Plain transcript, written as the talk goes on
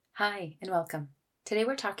Hi, and welcome. Today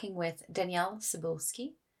we're talking with Danielle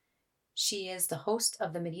Cybulski. She is the host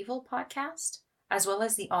of the Medieval podcast, as well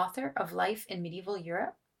as the author of Life in Medieval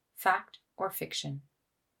Europe, Fact or Fiction.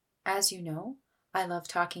 As you know, I love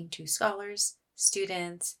talking to scholars,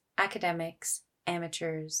 students, academics,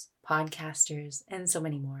 amateurs, podcasters, and so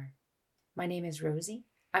many more. My name is Rosie.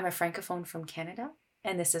 I'm a Francophone from Canada,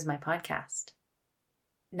 and this is my podcast.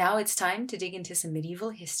 Now it's time to dig into some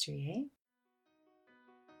medieval history, eh?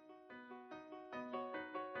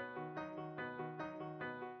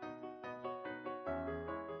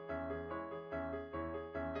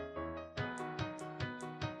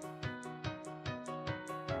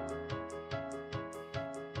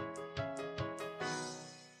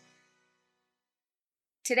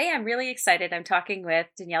 Today, I'm really excited. I'm talking with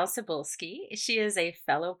Danielle Cybulski. She is a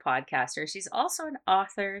fellow podcaster. She's also an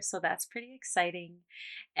author, so that's pretty exciting.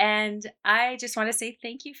 And I just want to say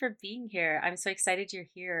thank you for being here. I'm so excited you're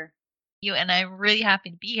here. And I'm really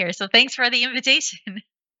happy to be here. So thanks for the invitation.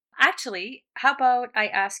 Actually, how about I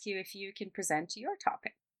ask you if you can present your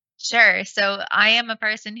topic? Sure. So I am a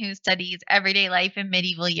person who studies everyday life in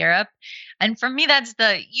medieval Europe. And for me, that's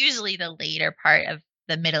the usually the later part of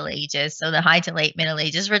the Middle Ages. So the high to late Middle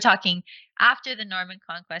Ages. We're talking after the Norman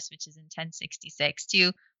conquest, which is in 1066,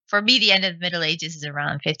 to for me, the end of the Middle Ages is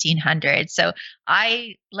around 1500. So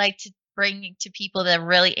I like to bring to people the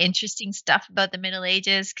really interesting stuff about the Middle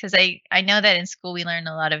Ages because I know that in school we learn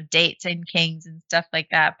a lot of dates and kings and stuff like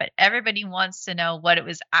that, but everybody wants to know what it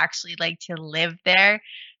was actually like to live there.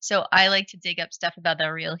 So I like to dig up stuff about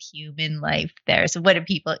the real human life there. So what do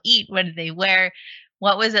people eat? What do they wear?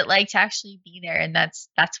 What was it like to actually be there? And that's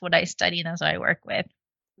what I study and that's what I work with.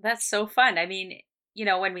 That's so fun. I mean,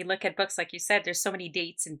 when we look at books, like you said, there's so many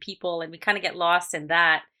dates and people, and we kind of get lost in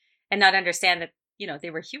that and not understand that,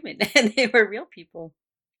 they were human and they were real people.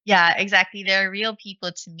 Yeah, exactly. They're real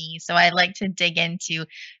people to me. So I like to dig into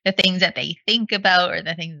the things that they think about or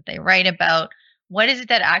the things that they write about. What is it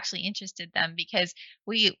that actually interested them? Because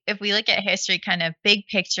if we look at history kind of big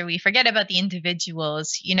picture, we forget about the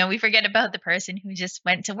individuals. We forget about the person who just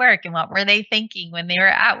went to work and what were they thinking when they were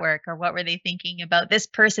at work, or what were they thinking about this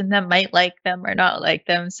person that might like them or not like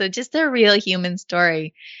them. So just a real human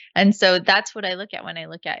story. And so that's what I look at when I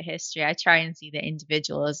look at history. I try and see the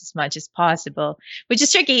individuals as much as possible, which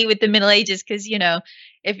is tricky with the Middle Ages because,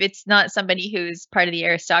 if it's not somebody who's part of the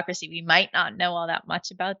aristocracy, we might not know all that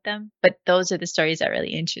much about them. But those are the stories that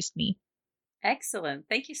really interest me. Excellent.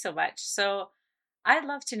 Thank you so much. So, I'd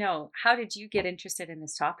love to know, how did you get interested in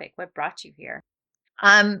this topic? What brought you here?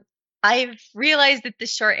 Um, I've realized that the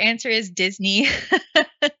short answer is Disney.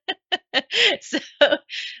 So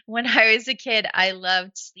when I was a kid, I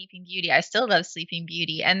loved Sleeping Beauty. I still love Sleeping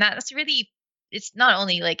Beauty. And that's really, it's not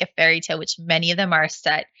only like a fairy tale, which many of them are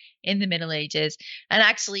set in the Middle Ages. And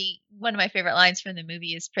actually, one of my favorite lines from the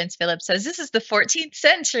movie is Prince Philip says, "This is the 14th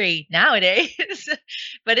century nowadays."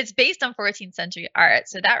 But it's based on 14th century art.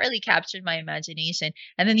 So that really captured my imagination.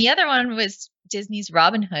 And then the other one was Disney's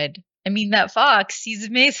Robin Hood. I mean, that fox, he's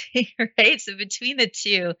amazing, right? So between the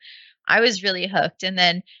two, I was really hooked. And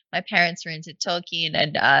then my parents were into Tolkien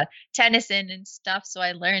and Tennyson and stuff. So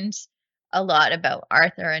I learned a lot about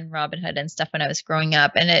Arthur and Robin Hood and stuff when I was growing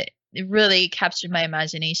up. And it really captured my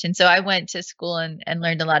imagination. So I went to school and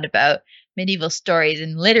learned a lot about medieval stories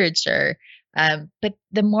and literature. But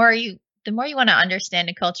the more you want to understand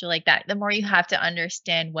a culture like that, the more you have to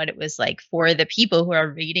understand what it was like for the people who are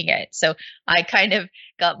reading it. So I kind of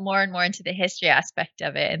got more and more into the history aspect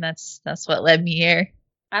of it, and that's what led me here.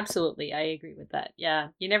 Absolutely. I agree with that. Yeah.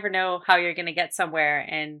 You never know how you're going to get somewhere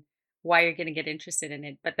and why you're going to get interested in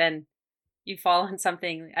it. But then you fall on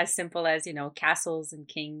something as simple as, castles and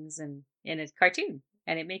kings and in a cartoon,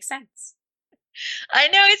 and it makes sense. I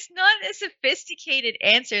know it's not a sophisticated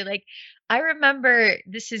answer. Like I remember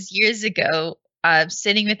this is years ago,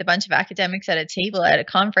 sitting with a bunch of academics at a table at a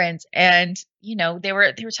conference, and they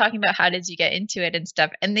were talking about how did you get into it and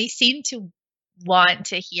stuff, and they seemed to want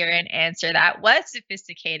to hear an answer that was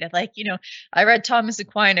sophisticated. Like I read Thomas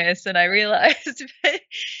Aquinas, and I realized,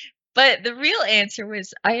 but the real answer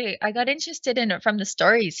was I got interested in it from the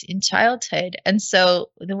stories in childhood. And so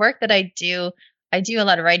the work that I do a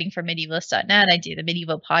lot of writing for medievalists.net. I do the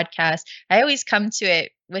medieval podcast. I always come to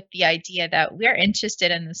it with the idea that we're interested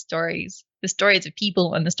in the stories of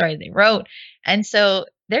people and the stories they wrote. And so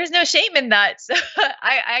there's no shame in that. So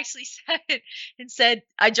I actually said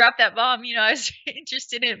I dropped that bomb. I was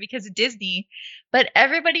interested in it because of Disney, but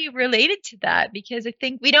everybody related to that because I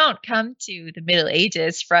think we don't come to the Middle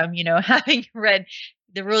Ages from, having read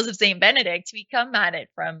the Rules of Saint Benedict. We come at it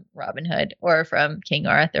from Robin Hood or from King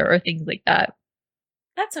Arthur or things like that.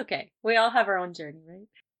 That's okay. We all have our own journey, right?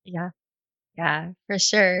 Yeah. Yeah, for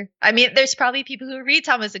sure. I mean, there's probably people who read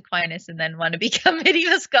Thomas Aquinas and then want to become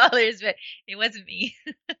medieval scholars, but it wasn't me.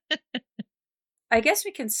 I guess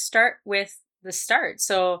we can start with the start.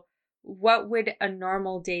 So, what would a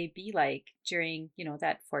normal day be like during,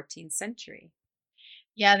 that 14th century?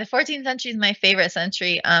 Yeah, the 14th century is my favorite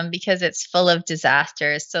century because it's full of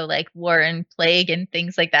disasters. So like war and plague and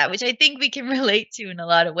things like that, which I think we can relate to in a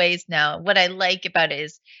lot of ways now. What I like about it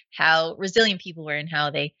is how resilient people were and how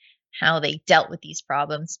they dealt with these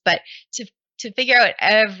problems. But to to figure out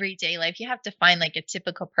everyday life, you have to find like a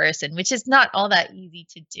typical person, which is not all that easy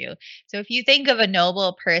to do. So if you think of a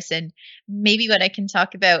noble person, maybe what I can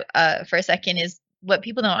talk about for a second is what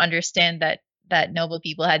people don't understand that noble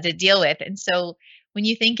people had to deal with. And so when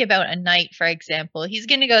you think about a knight, for example, he's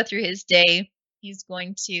going to go through his day. He's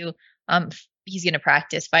going to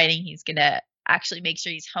practice fighting. He's going to actually make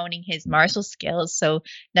sure he's honing his martial skills. So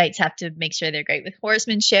knights have to make sure they're great with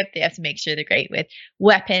horsemanship. They have to make sure they're great with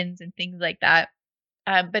weapons and things like that.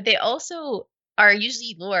 But they also are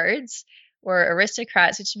usually lords or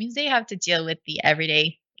aristocrats, which means they have to deal with the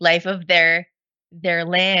everyday life of their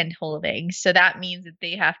land holdings. So that means that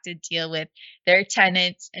they have to deal with their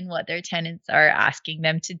tenants and what their tenants are asking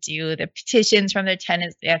them to do, the petitions from their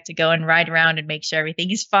tenants. They have to go and ride around and make sure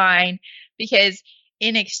everything is fine because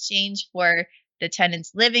in exchange for the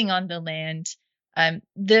tenants living on the land,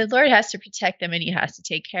 the Lord has to protect them and he has to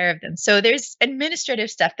take care of them. So there's administrative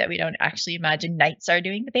stuff that we don't actually imagine knights are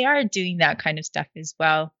doing, but they are doing that kind of stuff as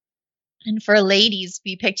well. And for ladies,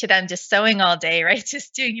 we picture them just sewing all day, right?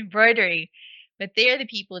 Just doing embroidery. But they're the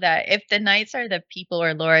people that, if the knights are the people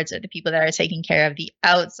or lords or the people that are taking care of the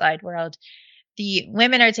outside world, the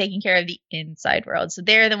women are taking care of the inside world. So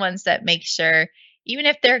they're the ones that make sure, even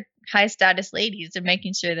if they're high status ladies, they're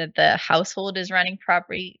making sure that the household is running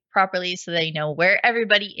properly so they know where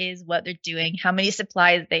everybody is, what they're doing, how many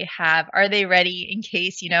supplies they have, are they ready in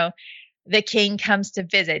case, the king comes to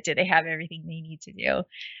visit, do they have everything they need to do?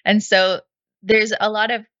 And so there's a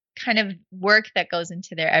lot of kind of work that goes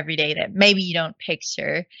into their everyday that maybe you don't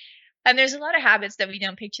picture. And there's a lot of habits that we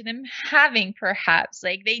don't picture them having, perhaps.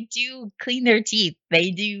 Like they do clean their teeth,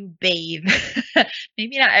 they do bathe,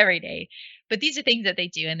 maybe not every day, but these are things that they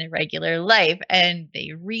do in their regular life. And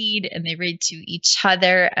they read to each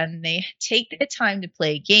other, and they take the time to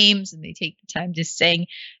play games and they take the time to sing.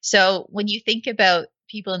 So when you think about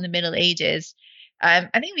people in the Middle Ages, I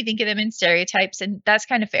think we think of them in stereotypes, and that's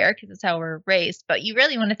kind of fair because that's how we're raised. But you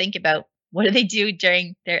really want to think about what do they do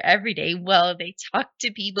during their everyday? Well, they talk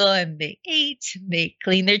to people and they ate, and they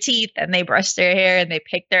clean their teeth, and they brush their hair, and they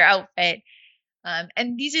pick their outfit.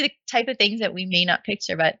 And these are the type of things that we may not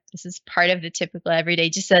picture, but this is part of the typical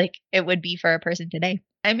everyday, just like it would be for a person today.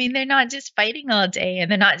 I mean, they're not just fighting all day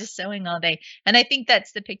and they're not just sewing all day. And I think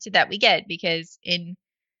that's the picture that we get because in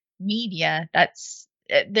media,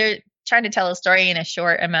 they're trying to tell a story in a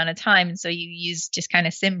short amount of time. And so you use just kind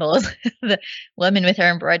of symbols, the woman with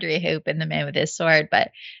her embroidery hoop and the man with his sword. But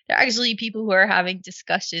they're actually people who are having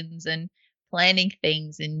discussions and planning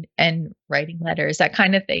things and writing letters, that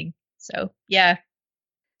kind of thing. So yeah.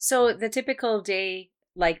 So, the typical day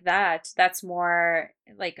like that's more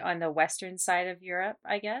like on the western side of Europe,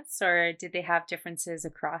 I guess, or did they have differences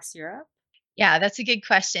across Europe? Yeah, that's a good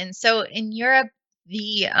question. So in Europe,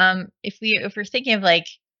 the if we're thinking of like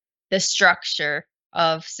the structure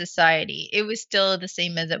of society, it was still the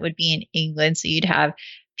same as it would be in England. So you'd have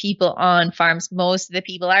people on farms. Most of the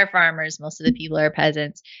people are farmers. Most of the people are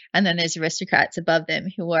peasants, and then there's aristocrats above them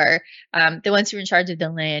who are the ones who are in charge of the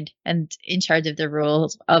land and in charge of the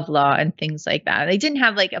rules of law and things like that. They didn't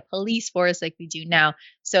have like a police force like we do now,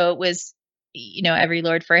 so it was every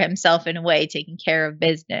lord for himself in a way, taking care of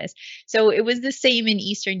business. So it was the same in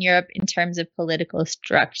Eastern Europe in terms of political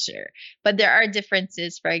structure. But there are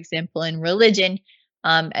differences, for example, in religion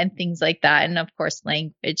and things like that. And of course,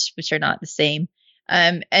 language, which are not the same.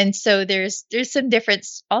 And so there's some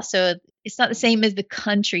difference also. It's not the same as the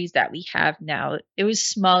countries that we have now. It was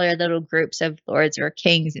smaller little groups of lords or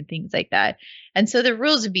kings and things like that. And so the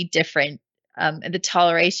rules would be different. And the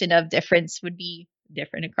toleration of difference would be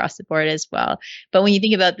different across the board as well. But when you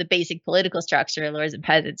think about the basic political structure, lords and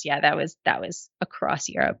peasants, yeah, that was across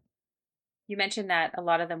Europe. You mentioned that a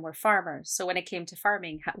lot of them were farmers. So when it came to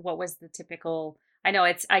farming, what was the typical? I know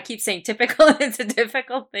I keep saying typical, it's a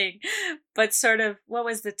difficult thing, but sort of what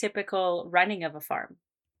was the typical running of a farm?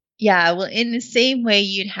 Yeah, well, in the same way,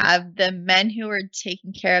 you'd have the men who were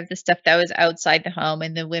taking care of the stuff that was outside the home,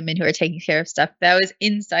 and the women who are taking care of stuff that was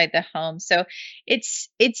inside the home. So it's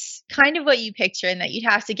kind of what you picture, in that you'd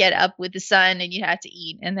have to get up with the sun and you'd have to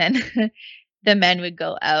eat, and then the men would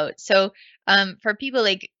go out. So for people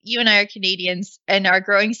like you and I are Canadians, and our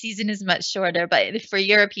growing season is much shorter, but for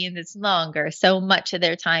Europeans it's longer. So much of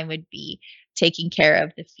their time would be taking care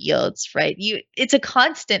of the fields, right? It's a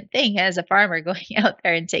constant thing as a farmer going out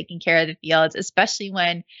there and taking care of the fields, especially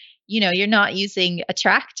when you're not using a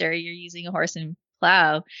tractor, you're using a horse and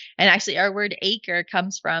plow. And actually our word acre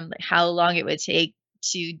comes from like how long it would take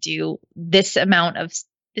to do this amount of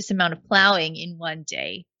plowing in one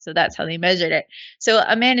day. So that's how they measured it. So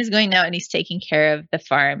a man is going out and he's taking care of the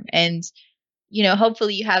farm. And,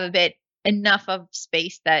 hopefully you have a bit enough of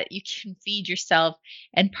space that you can feed yourself.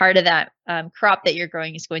 And part of that crop that you're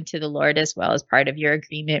growing is going to the Lord as well as part of your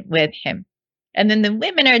agreement with Him. And then the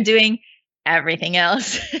women are doing everything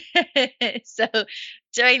else. So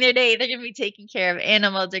during their day, they're going to be taking care of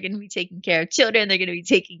animals, they're going to be taking care of children, they're going to be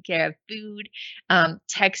taking care of food,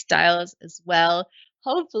 textiles as well.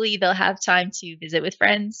 Hopefully, they'll have time to visit with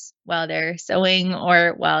friends while they're sewing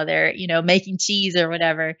or while they're, making cheese or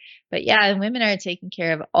whatever. But yeah, women are taking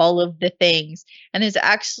care of all of the things. And there's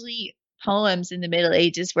actually poems in the Middle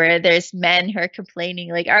Ages where there's men who are complaining,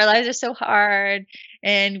 like, our lives are so hard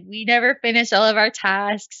and we never finish all of our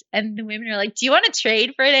tasks. And the women are like, do you want to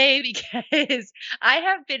trade for a day? Because I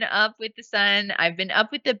have been up with the sun, I've been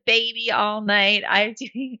up with the baby all night, I'm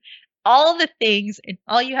doing all the things, and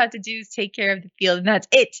all you have to do is take care of the field, and that's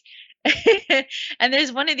it. And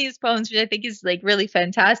there's one of these poems which I think is like really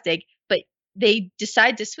fantastic, but they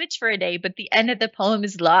decide to switch for a day, but the end of the poem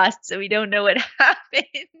is lost, so we don't know what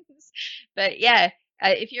happens. But yeah,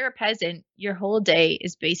 if you're a peasant, your whole day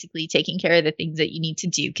is basically taking care of the things that you need to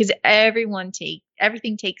do because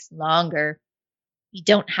everything takes longer. You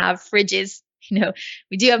don't have fridges.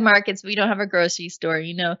 We do have markets, but we don't have a grocery store,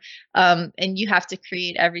 and you have to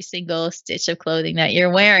create every single stitch of clothing that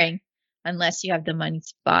you're wearing unless you have the money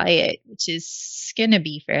to buy it, which is going to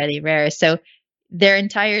be fairly rare. So their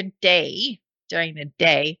entire day during the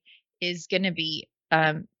day is going to be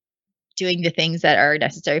doing the things that are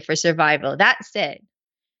necessary for survival. That said,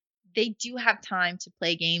 they do have time to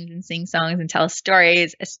play games and sing songs and tell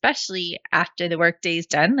stories, especially after the workday is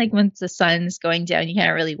done. Like once the sun's going down, you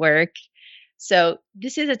can't really work. So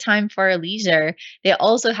this is a time for leisure. They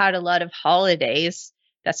also had a lot of holidays.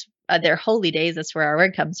 That's their holy days. That's where our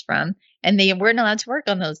word comes from. And they weren't allowed to work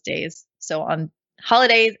on those days. So on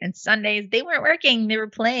holidays and Sundays, they weren't working. They were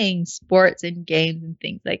playing sports and games and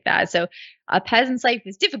things like that. So a peasant's life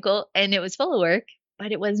was difficult and it was full of work,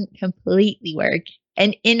 but it wasn't completely work.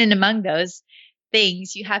 And in and among those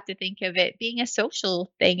things, you have to think of it being a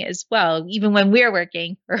social thing as well. Even when we're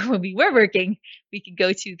working or when we were working, we could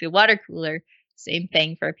go to the water cooler. Same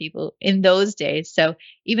thing for people in those days. So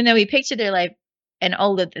even though we picture their life and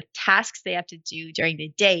all of the tasks they have to do during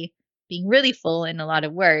the day being really full and a lot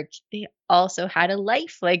of work, they also had a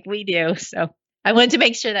life like we do. So I wanted to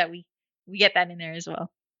make sure that we get that in there as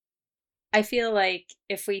well. I feel like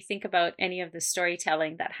if we think about any of the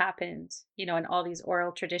storytelling that happened, in all these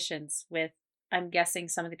oral traditions with, I'm guessing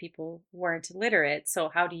some of the people weren't literate. So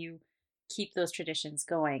how do you keep those traditions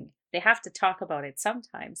going? They have to talk about it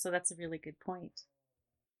sometimes. So that's a really good point.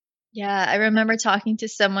 Yeah, I remember talking to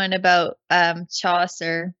someone about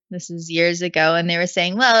Chaucer. This is years ago, and they were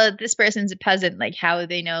saying, "Well, this person's a peasant. Like, how would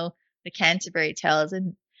they know the Canterbury Tales?"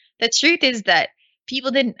 And the truth is that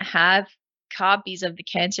people didn't have copies of the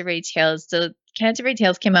Canterbury Tales. The Canterbury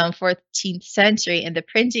Tales came out in 14th century, and the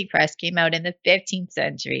printing press came out in the 15th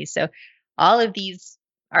century. So all of these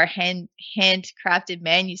are handcrafted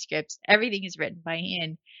manuscripts. Everything is written by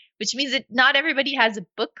hand, which means that not everybody has a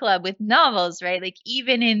book club with novels, right? Like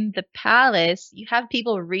even in the palace, you have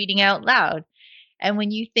people reading out loud. And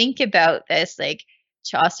when you think about this, like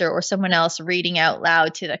Chaucer or someone else reading out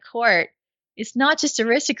loud to the court, it's not just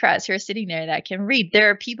aristocrats who are sitting there that can read. There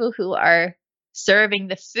are people who are serving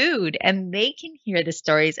the food and they can hear the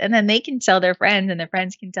stories and then they can tell their friends and their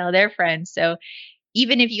friends can tell their friends. So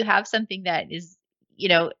even if you have something that is,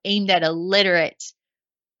 aimed at a literate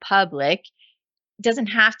public, doesn't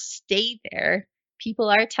have to stay there. People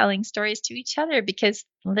are telling stories to each other because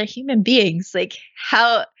they're human beings. Like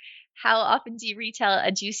how often do you retell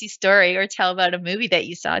a juicy story or tell about a movie that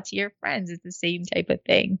you saw to your friends? It's the same type of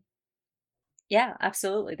thing. Yeah,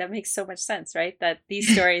 absolutely. That makes so much sense, right? That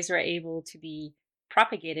these stories were able to be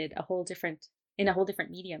propagated in a whole different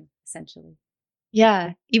medium, essentially.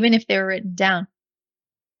 Yeah, even if they were written down.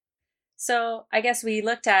 So I guess we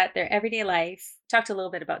looked at their everyday life, talked a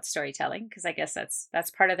little bit about storytelling, because I guess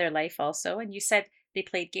that's part of their life also. And you said they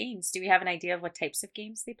played games. Do we have an idea of what types of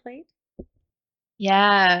games they played?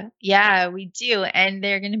 Yeah, we do, and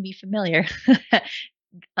they're going to be familiar.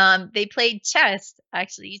 They played chess.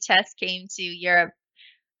 Actually, chess came to Europe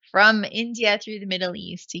from India through the Middle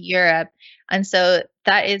East to Europe. And so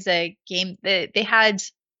that is a game that they had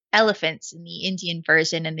elephants in the Indian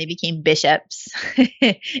version and they became bishops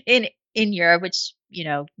in in Europe, which,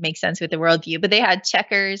 makes sense with the worldview. But they had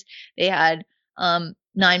checkers, they had Nine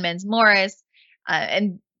Men's Morris,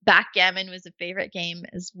 and backgammon was a favorite game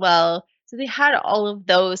as well. So they had all of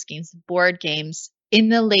those games, board games. In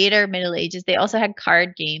the later Middle Ages, they also had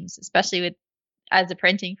card games, especially with as the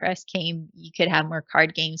printing press came, you could have more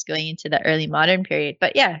card games going into the early modern period.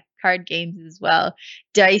 But yeah, card games as well,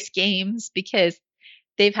 dice games, because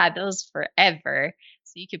they've had those forever.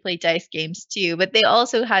 So you could play dice games too. But they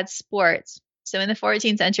also had sports. So in the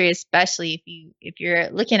 14th century, especially if you're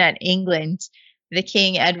looking at England, the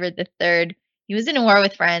King Edward III, he was in a war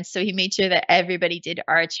with France, so he made sure that everybody did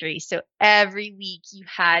archery. So every week you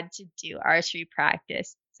had to do archery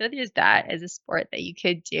practice. So there's that as a sport that you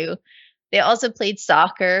could do. They also played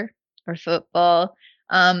soccer or football.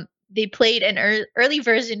 They played an early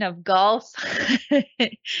version of golf. I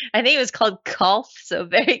think it was called golf, so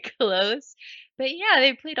very close. But yeah,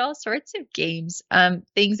 they played all sorts of games,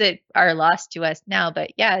 things that are lost to us now.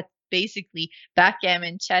 But yeah, basically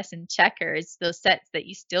backgammon, chess, and checkers, those sets that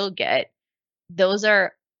you still get, those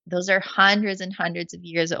are hundreds and hundreds of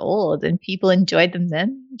years old, and people enjoyed them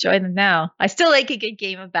then, enjoy them now. I still like a good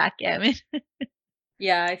game of backgammon.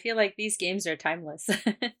 Yeah, I feel like these games are timeless.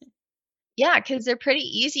 Yeah, because they're pretty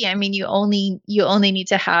easy. I mean, you only need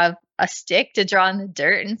to have a stick to draw in the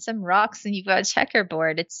dirt and some rocks, and you've got a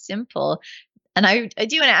checkerboard. It's simple. And I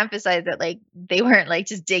do want to emphasize that like they weren't like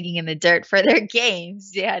just digging in the dirt for their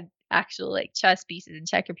games. They had actual like chess pieces and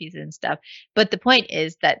checker pieces and stuff. But the point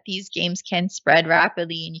is that these games can spread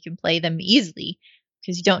rapidly and you can play them easily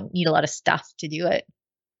because you don't need a lot of stuff to do it.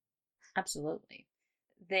 Absolutely.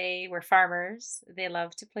 They were farmers. They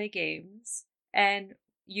loved to play games. And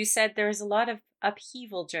you said there was a lot of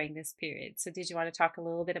upheaval during this period. So did you want to talk a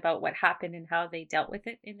little bit about what happened and how they dealt with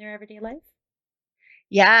it in their everyday life?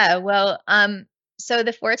 Yeah, well, so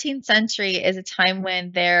the 14th century is a time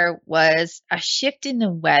when there was a shift in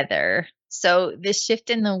the weather. So this shift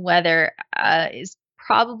in the weather is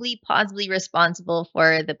probably possibly responsible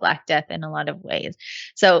for the Black Death in a lot of ways.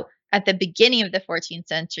 So at the beginning of the 14th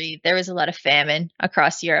century, there was a lot of famine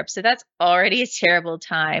across Europe. So that's already a terrible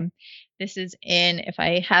time. This is in, if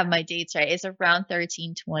I have my dates right, it's around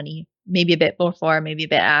 1320, maybe a bit before, maybe a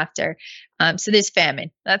bit after. So there's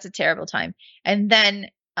famine. That's a terrible time. And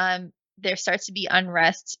then there starts to be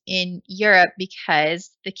unrest in Europe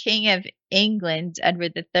because the King of England,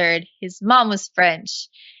 Edward III, his mom was French,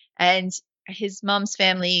 and his mom's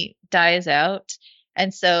family dies out.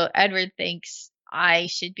 And so Edward thinks, I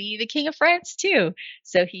should be the King of France too.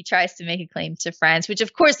 So he tries to make a claim to France, which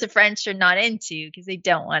of course the French are not into because they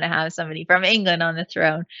don't want to have somebody from England on the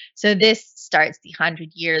throne. So this starts the Hundred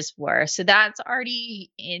Years' War. So that's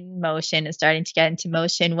already in motion, is starting to get into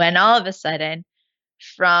motion when all of a sudden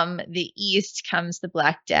from the east comes the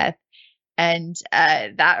Black Death, and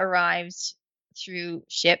that arrives through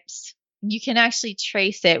ships. You can actually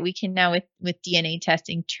trace it. We can now, with DNA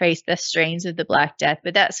testing, trace the strains of the Black Death,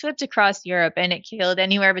 but that swept across Europe and it killed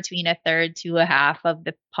anywhere between a third to a half of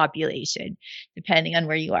the population, depending on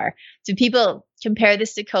where you are. So people compare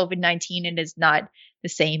this to COVID-19, and it's not the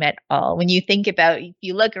same at all. When you think about, if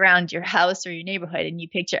you look around your house or your neighborhood and you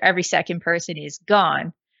picture every second person is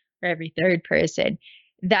gone, or every third person,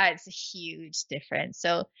 that's a huge difference.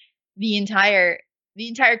 So the entire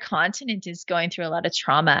continent is going through a lot of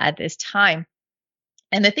trauma at this time.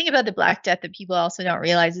 And the thing about the Black Death that people also don't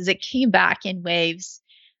realize is it came back in waves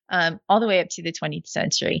all the way up to the 20th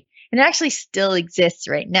century. And it actually still exists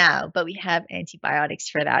right now, but we have antibiotics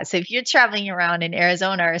for that. So if you're traveling around in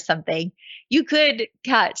Arizona or something, you could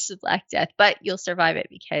catch the Black Death, but you'll survive it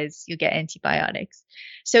because you'll get antibiotics.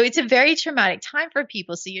 So it's a very traumatic time for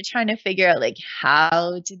people. So you're trying to figure out like,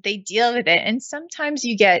 how did they deal with it? And sometimes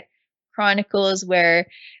you get chronicles where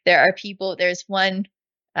there's one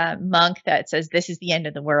monk that says this is the end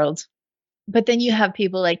of the world. But then you have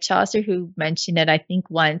people like Chaucer who mentioned it, I think,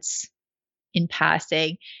 once in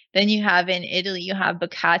passing. Then you have in Italy, you have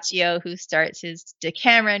Boccaccio who starts his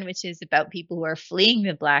Decameron, which is about people who are fleeing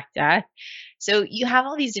the Black Death. So you have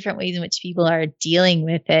all these different ways in which people are dealing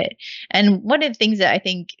with it. And one of the things that I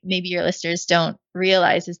think maybe your listeners don't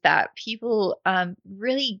realize is that people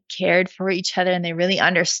really cared for each other, and they really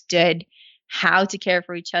understood how to care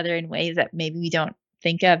for each other in ways that maybe we don't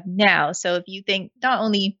think of now. So if you think not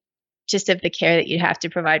only just of the care that you have to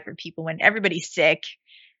provide for people when everybody's sick,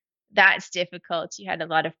 that's difficult. You had a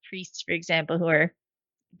lot of priests, for example, who are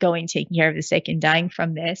taking care of the sick and dying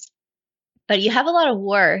from this. But you have a lot of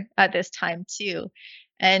war at this time too.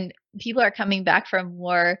 And people are coming back from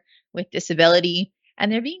war with disability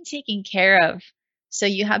and they're being taken care of. So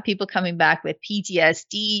you have people coming back with PTSD,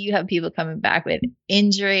 you have people coming back with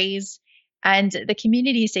injuries, and the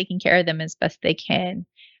community is taking care of them as best they can.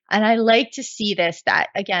 And I like to see this, that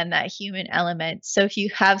again, that human element. So if you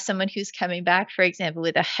have someone who's coming back, for example,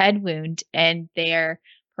 with a head wound and their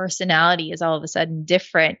personality is all of a sudden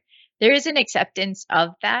different, there is an acceptance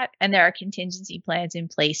of that. And there are contingency plans in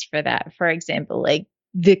place for that. For example, like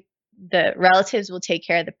the relatives will take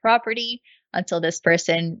care of the property until this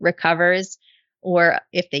person recovers, or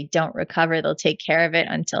if they don't recover, they'll take care of it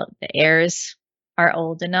until the heirs are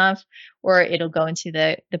old enough, or it'll go into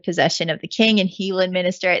the possession of the king and he will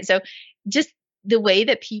administer it. So just the way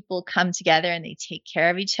that people come together and they take care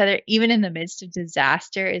of each other, even in the midst of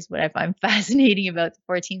disaster, is what I find fascinating about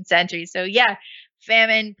the 14th century. So yeah,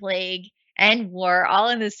 famine, plague, and war all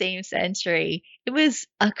in the same century. It was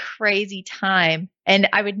a crazy time, and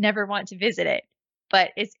I would never want to visit it.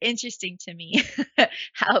 But it's interesting to me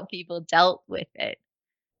how people dealt with it.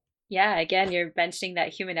 Yeah, again, you're mentioning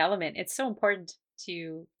that human element. It's so important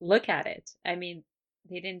to look at it. I mean,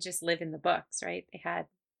 they didn't just live in the books, right? They had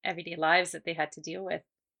everyday lives that they had to deal with,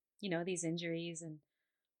 these injuries and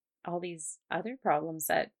all these other problems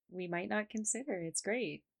that we might not consider. It's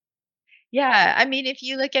great. Yeah, I mean, if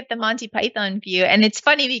you look at the Monty Python view, and it's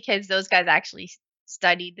funny because those guys actually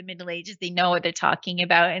studied the Middle Ages, they know what they're talking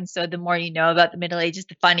about, and so the more you know about the Middle Ages,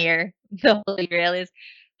 the funnier the Holy Grail is.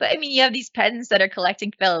 But I mean, you have these peasants that are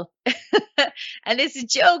collecting filth, and it's a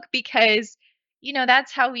joke because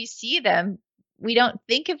that's how we see them. We don't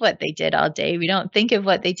think of what they did all day. We don't think of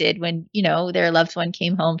what they did when their loved one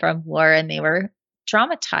came home from war and they were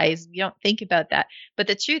traumatized. We don't think about that. But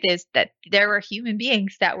the truth is that there were human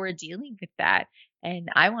beings that were dealing with that. And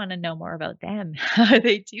I want to know more about them, how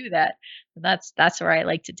they do that. And that's where I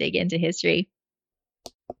like to dig into history.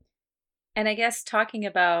 And I guess talking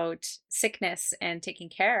about sickness and taking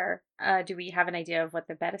care, do we have an idea of what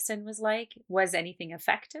the medicine was like? Was anything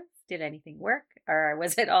effective? Did anything work? Or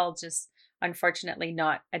was it all just unfortunately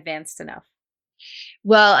not advanced enough?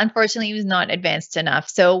 Well, unfortunately, it was not advanced enough.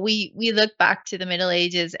 So we look back to the Middle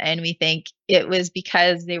Ages and we think it was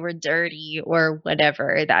because they were dirty or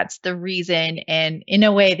whatever. That's the reason. And in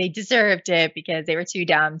a way, they deserved it because they were too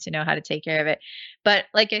dumb to know how to take care of it. But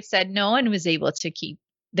like I said, no one was able to keep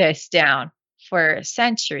this down for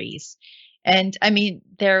centuries. And I mean,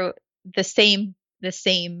 the same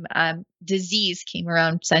disease came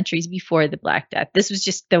around centuries before the Black Death. This was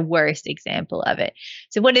just the worst example of it.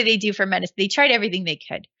 So what did they do for medicine? They tried everything they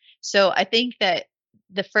could. So I think that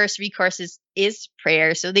the first recourse is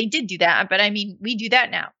prayer. So they did do that, but I mean, we do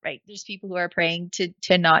that now, right? There's people who are praying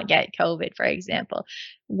to not get COVID, for example.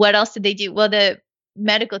 What else did they do? Well, the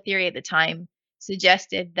medical theory at the time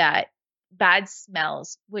suggested that bad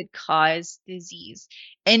smells would cause disease.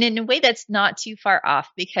 And in a way that's not too far off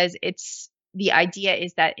because the idea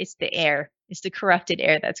is that it's the air, it's the corrupted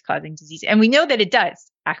air that's causing disease. And we know that it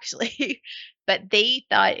does actually, but they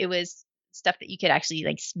thought it was stuff that you could actually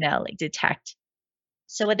like smell, like detect.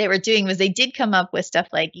 So what they were doing was they did come up with stuff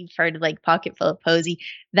like you've heard of like pocket full of posy.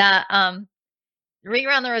 That Ring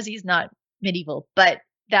Around the Rosie is not medieval, but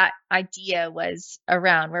that idea was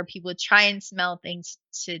around where people would try and smell things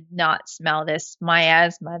to not smell this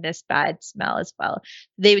miasma, this bad smell as well.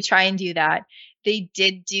 They would try and do that. They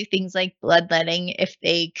did do things like bloodletting if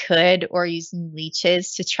they could, or using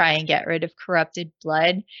leeches to try and get rid of corrupted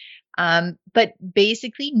blood. But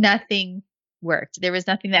basically, nothing worked. There was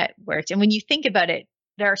nothing that worked. And when you think about it,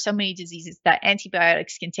 there are so many diseases that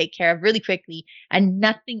antibiotics can take care of really quickly and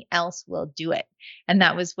nothing else will do it. And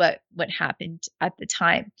that was what happened at the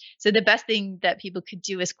time. So the best thing that people could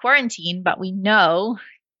do is quarantine, but we know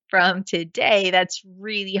from today that's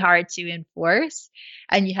really hard to enforce,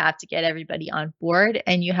 and you have to get everybody on board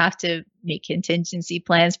and you have to make contingency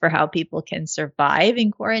plans for how people can survive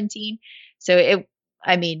in quarantine. So it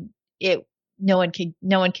no one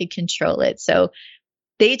could control it. So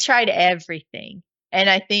they tried everything. And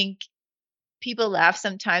I think people laugh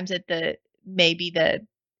sometimes at maybe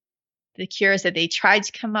the cures that they tried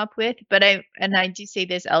to come up with, but I do say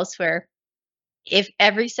this elsewhere. If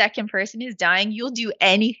every second person is dying, you'll do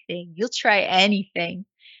anything. You'll try anything.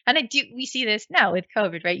 And we see this now with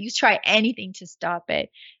COVID, right? You try anything to stop it.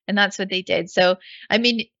 And that's what they did. So, I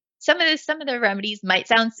mean, some of the remedies might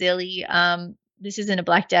sound silly. This isn't a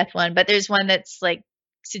Black Death one, but there's one that's like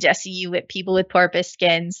suggesting you whip people with porpoise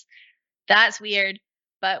skins. That's weird.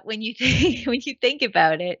 But when you think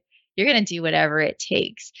about it, you're going to do whatever it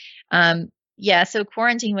takes. Yeah. So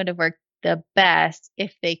quarantine would have worked the best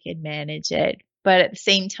if they could manage it. but at the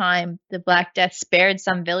same time, the Black Death spared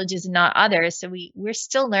some villages and not others. So we're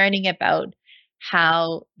still learning about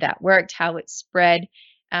how that worked, how it spread.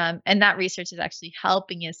 And that research is actually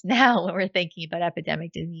helping us now when we're thinking about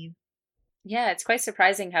epidemic disease. Yeah, it's quite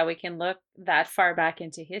surprising how we can look that far back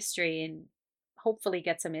into history and hopefully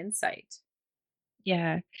get some insight.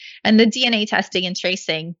 Yeah. And the DNA testing and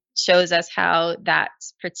tracing shows us how that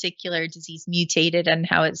particular disease mutated and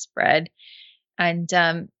how it spread. And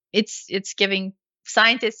it's giving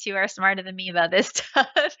scientists who are smarter than me about this stuff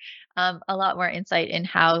a lot more insight in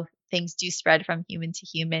how things do spread from human to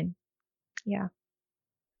human. Yeah.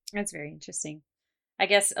 That's very interesting. I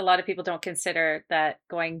guess a lot of people don't consider that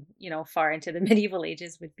going, far into the medieval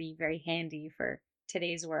ages would be very handy for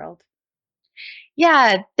today's world.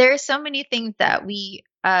 Yeah, there are so many things that we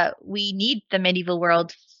need the medieval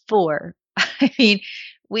world for. I mean,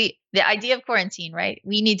 we the idea of quarantine, right?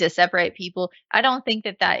 We need to separate people. I don't think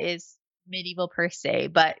that that is medieval per se,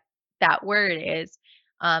 but that word is,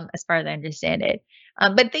 as far as I understand it.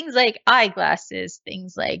 But things like eyeglasses,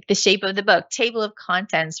 things like the shape of the book, table of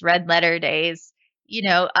contents, red letter days, you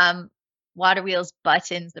know, water wheels,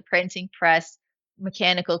 buttons, the printing press,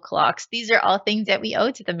 mechanical clocks. These are all things that we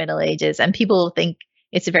owe to the Middle Ages. And people will think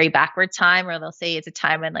it's a very backward time, or they'll say it's a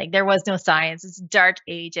time when like there was no science. It's dark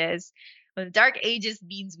ages. Well, the dark ages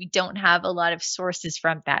means we don't have a lot of sources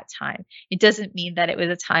from that time. It doesn't mean that it was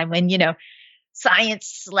a time when,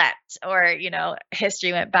 science slept or,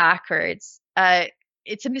 history went backwards.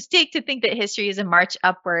 It's a mistake to think that history is a march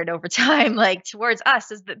upward over time, like towards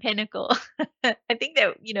us as the pinnacle. I think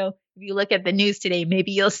that, if you look at the news today,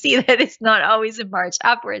 maybe you'll see that it's not always a march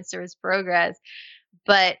upwards towards progress,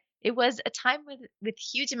 but it was a time with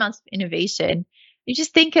huge amounts of innovation. You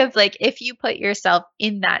just think of like, if you put yourself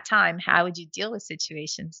in that time, how would you deal with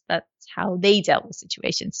situations? That's how they dealt with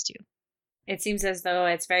situations too. It seems as though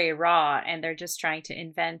it's very raw and they're just trying to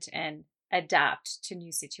invent and adapt to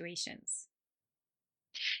new situations.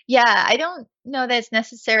 Yeah, I don't know that it's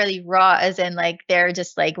necessarily raw as in like they're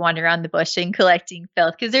just like wandering around the bush and collecting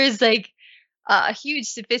filth because there's like a huge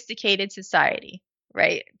sophisticated society,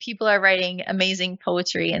 right? People are writing amazing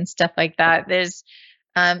poetry and stuff like that. There's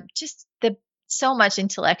just the so much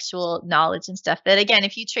intellectual knowledge and stuff that again,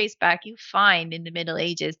 if you trace back, you find in the Middle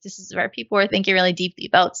Ages, this is where people were thinking really deeply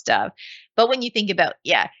about stuff. But when you think about,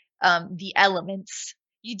 the elements,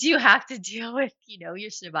 you do have to deal with,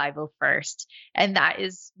 your survival first. And that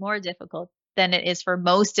is more difficult than it is for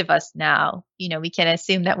most of us now. We can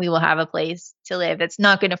assume that we will have a place to live that's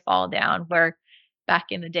not going to fall down. Where back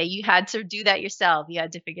in the day, you had to do that yourself. You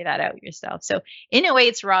had to figure that out yourself. So in a way,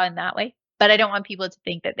 it's raw in that way. But I don't want people to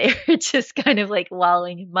think that they're just kind of like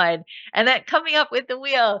wallowing in mud and that coming up with the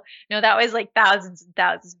wheel. No, that was like thousands and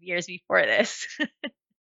thousands of years before this.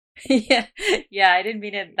 Yeah. Yeah, I didn't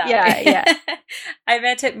mean it that Yeah, way. yeah. I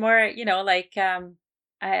meant it more, like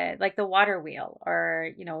the water wheel or,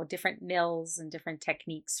 different mills and different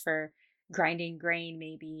techniques for grinding grain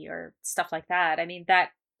maybe or stuff like that. I mean, that,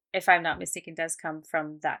 if I'm not mistaken, does come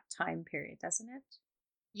from that time period, doesn't it?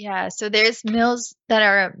 Yeah, so there's mills that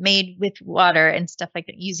are made with water and stuff like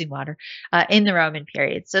that, using water in the Roman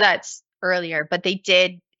period. So that's earlier, but I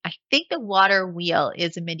think the water wheel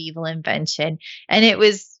is a medieval invention and it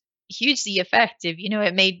was hugely effective.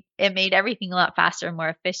 It made everything a lot faster and more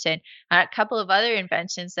efficient. A couple of other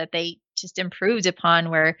inventions that they just improved upon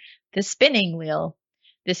were the spinning wheel.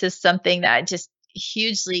 This is something that just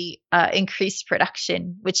hugely increased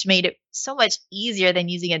production, which made it so much easier than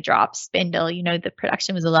using a drop spindle. The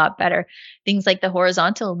production was a lot better. Things like the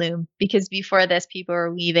horizontal loom, because before this, people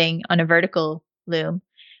were weaving on a vertical loom.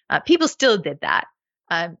 People still did that,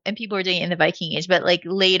 and people were doing it in the Viking Age. But like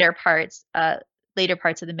later parts of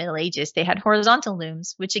the Middle Ages, they had horizontal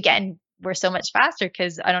looms, which again were so much faster.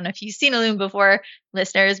 Because I don't know if you've seen a loom before,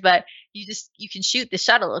 listeners, but you can shoot the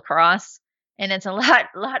shuttle across and it's a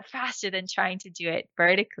lot faster than trying to do it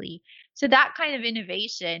vertically. So that kind of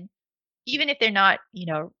innovation, even if they're not,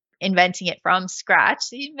 inventing it from scratch,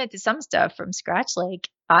 they invented some stuff from scratch, like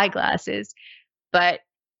eyeglasses. But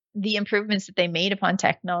the improvements that they made upon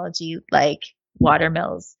technology, like water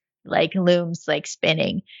mills, like looms, like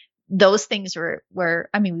spinning, those things were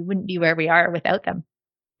I mean, we wouldn't be where we are without them.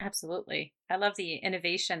 Absolutely. I love the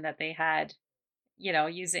innovation that they had,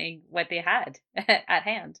 using what they had at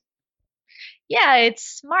hand. Yeah,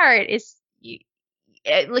 it's smart.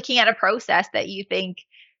 Looking at a process that you think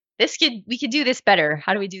we could do this better.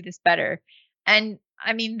 How do we do this better? And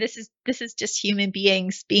I mean, this is just human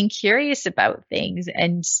beings being curious about things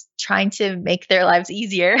and trying to make their lives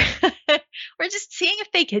easier. Or just seeing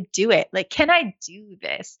if they could do it. Like, can I do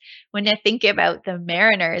this? When I think about the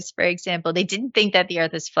mariners, for example, they didn't think that the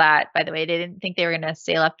earth was flat, by the way. They didn't think they were going to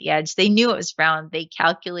sail off the edge. They knew it was round. They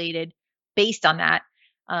calculated based on that.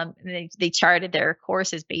 And they charted their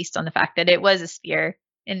courses based on the fact that it was a sphere.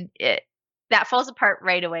 And that falls apart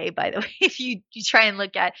right away, by the way. If you try and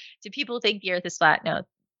look at, do people think the earth is flat? No,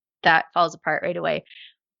 that falls apart right away.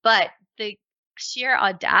 But the sheer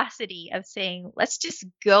audacity of saying, let's just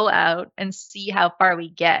go out and see how far we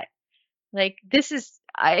get. Like, this is,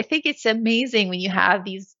 I think it's amazing when you have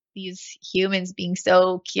these humans being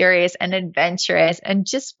so curious and adventurous and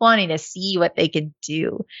just wanting to see what they could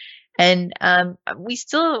do. And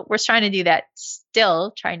we're trying to do that,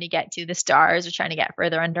 still trying to get to the stars, or trying to get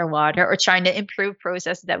further underwater, or trying to improve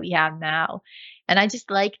processes that we have now. And I just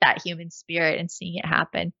like that human spirit and seeing it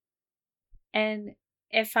happen. And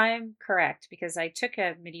if I'm correct, because I took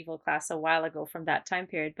a medieval class a while ago from that time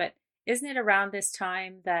period, but isn't it around this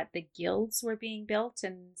time that the guilds were being built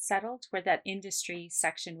and settled, where that industry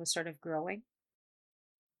section was sort of growing?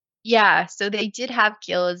 Yeah, so they did have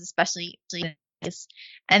guilds, especially this,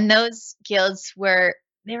 and those guilds were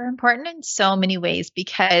important in so many ways,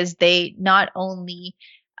 because they not only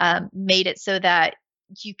made it so that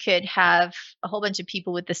you could have a whole bunch of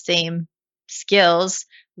people with the same skills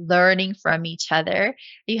learning from each other.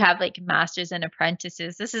 You have like masters and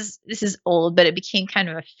apprentices. This is old, but it became kind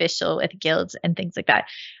of official with guilds and things like that.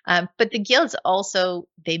 But the guilds also,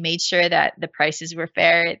 they made sure that the prices were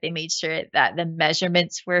fair. They made sure that the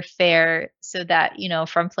measurements were fair, so that,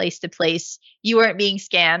 from place to place, you weren't being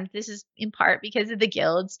scammed. This is in part because of the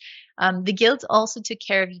guilds. The guilds also took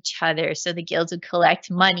care of each other. So the guilds would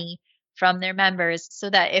collect money from their members, so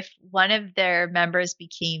that if one of their members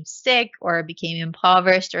became sick or became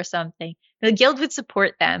impoverished or something, the guild would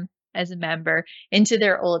support them as a member into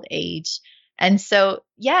their old age. And so,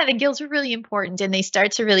 yeah, the guilds were really important, and they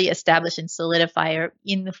start to really establish and solidify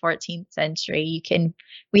in the 14th century.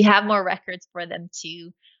 We have more records for them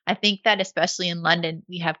too. I think that especially in London,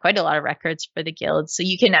 we have quite a lot of records for the guilds. So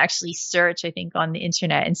you can actually search, I think, on the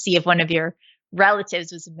internet and see if one of your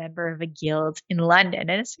relatives was a member of a guild in London.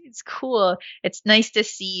 And it's cool. It's nice to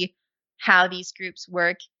see how these groups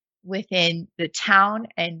work within the town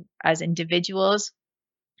and as individuals.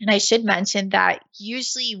 And I should mention that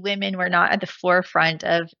usually women were not at the forefront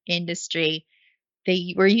of industry.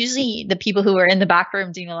 They were usually the people who were in the back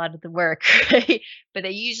room doing a lot of the work, right? But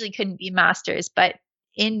they usually couldn't be masters. But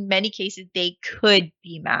in many cases, they could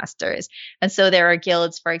be masters. And so there are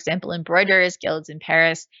guilds, for example, embroiderers guilds in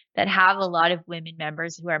Paris, that have a lot of women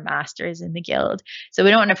members who are masters in the guild. So we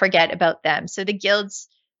don't want to forget about them. So the guilds,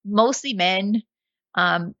 mostly men,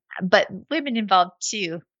 but women involved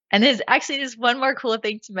too. And there's one more cool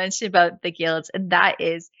thing to mention about the guilds, and that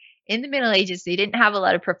is, in the Middle Ages, they didn't have a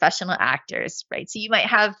lot of professional actors, right? So you might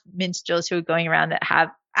have minstrels who are going around, that have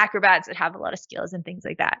acrobats that have a lot of skills and things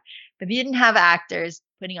like that. But they didn't have actors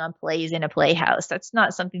putting on plays in a playhouse. That's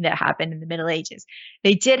not something that happened in the Middle Ages.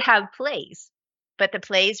 They did have plays, but the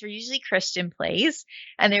plays were usually Christian plays,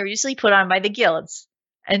 and they were usually put on by the guilds.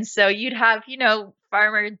 And so you'd have, not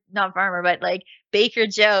farmer, but like Baker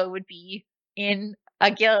Joe would be in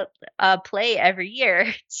a guild play every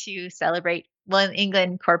year to celebrate, well, in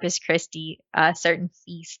England, Corpus Christi, a certain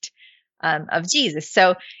feast of Jesus.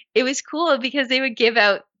 So it was cool because they would give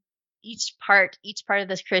out each part of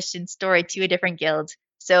this Christian story to a different guild.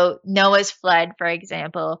 So Noah's Flood, for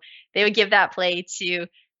example, they would give that play to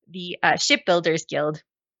the Shipbuilders Guild,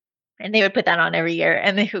 and they would put that on every year.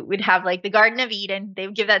 And they would have like the Garden of Eden. They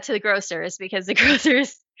would give that to the grocers, because the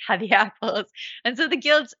grocers had the apples. And so the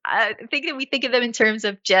guilds, I think that we think of them in terms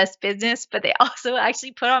of just business, but they also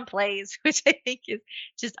actually put on plays, which I think is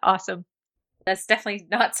just awesome. That's definitely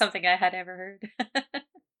not something I had ever heard.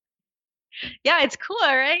 Yeah, it's cool,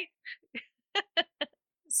 right?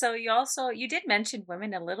 So you did mention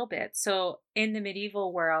women a little bit. So in the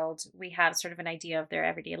medieval world, we have sort of an idea of their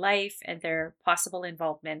everyday life and their possible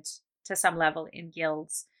involvement to some level in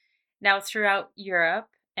guilds. Now, throughout Europe,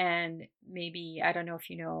 and maybe, I don't know if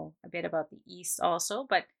you know a bit about the East also,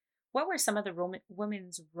 but what were some of the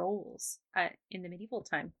women's roles in the medieval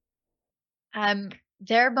time?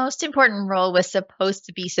 Their most important role was supposed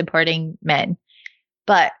to be supporting men,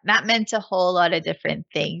 but that meant a whole lot of different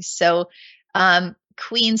things. So,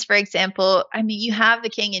 queens, for example, I mean, you have the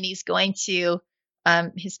king, and he's going to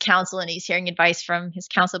his council, and he's hearing advice from his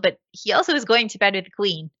council, but he also is going to bed with the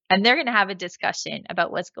queen, and they're going to have a discussion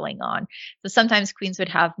about what's going on. So sometimes queens would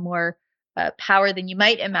have more power than you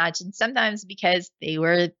might imagine, sometimes because they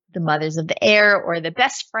were the mothers of the heir or the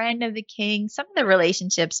best friend of the king. Some of the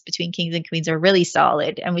relationships between kings and queens are really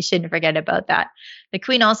solid, and we shouldn't forget about that. The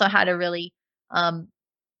queen also had a really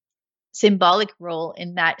symbolic role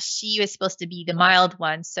in that she was supposed to be the mild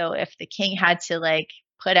one. So if the king had to like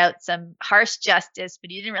put out some harsh justice,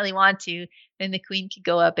 but he didn't really want to, then the queen could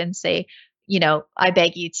go up and say, I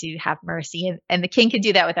beg you to have mercy. And the king could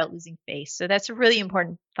do that without losing face. So that's a really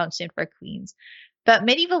important function for queens. But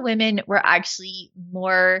medieval women were actually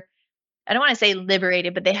more, I don't want to say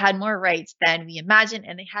liberated, but they had more rights than we imagine.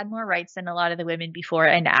 And they had more rights than a lot of the women before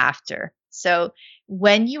and after. So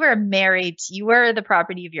when you were married, you were the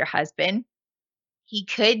property of your husband. He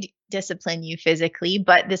could discipline you physically,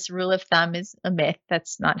 but this rule of thumb is a myth.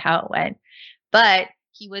 That's not how it went. But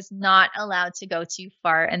he was not allowed to go too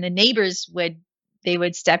far, and the neighbors would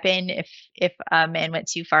step in if a man went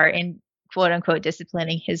too far in quote unquote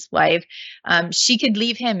disciplining his wife. She could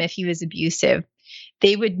leave him if he was abusive.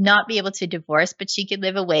 They would not be able to divorce, but she could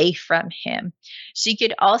live away from him. She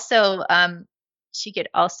could also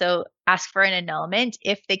ask for an annulment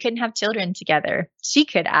if they couldn't have children together. She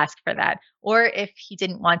could ask for that. Or if he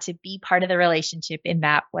didn't want to be part of the relationship in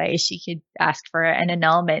that way, she could ask for an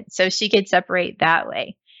annulment. So she could separate that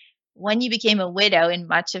way. When you became a widow in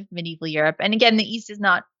much of medieval Europe, and again, the East is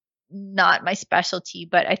not my specialty,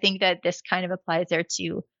 but I think that this kind of applies there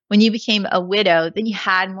too. When you became a widow, then you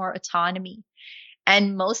had more autonomy.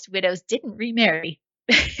 And most widows didn't remarry.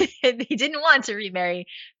 They didn't want to remarry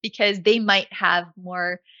because they might have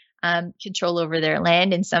more control over their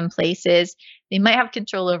land in some places. They might have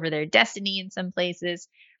control over their destiny in some places.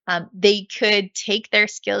 They could take their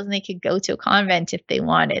skills and they could go to a convent if they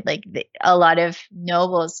wanted. Like a lot of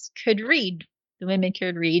nobles could read. The women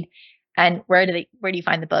could read. And where do you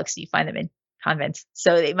find the books? You find them in convents.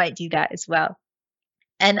 So they might do that as well.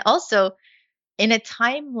 And also, in a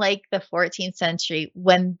time like the 14th century,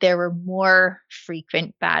 when there were more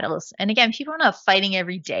frequent battles, and again, people were not fighting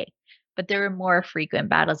every day, but there were more frequent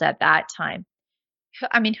battles at that time.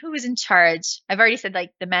 I mean, who was in charge? I've already said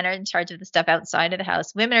like the men are in charge of the stuff outside of the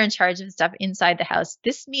house. Women are in charge of the stuff inside the house.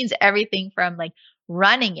 This means everything from like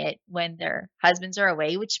running it when their husbands are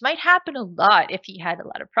away, which might happen a lot if he had a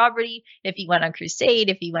lot of property, if he went on crusade,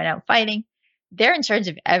 if he went out fighting. They're in charge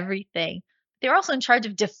of everything. They're also in charge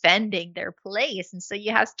of defending their place. And so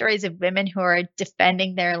you have stories of women who are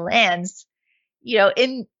defending their lands,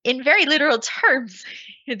 in very literal terms.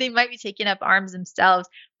 They might be taking up arms themselves,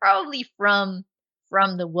 probably from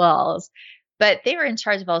the walls, but they were in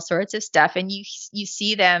charge of all sorts of stuff. And you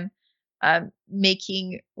see them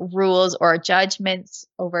making rules or judgments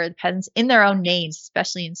over the peasants in their own names,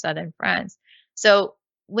 especially in southern France. So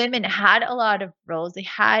women had a lot of roles. They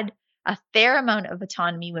had a fair amount of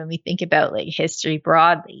autonomy when we think about like history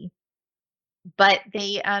broadly, but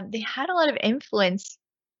they had a lot of influence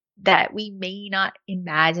that we may not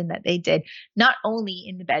imagine that they did, not only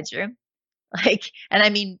in the bedroom, and I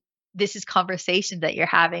mean, this is conversations that you're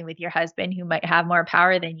having with your husband who might have more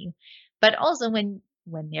power than you, but also when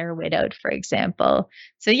they're widowed, for example.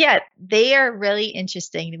 So yeah, they are really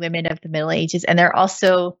interesting, the women of the Middle Ages, and they're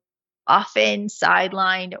also often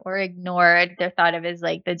sidelined or ignored. They're thought of as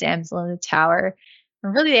like the damsel in the tower.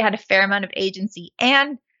 And really, they had a fair amount of agency,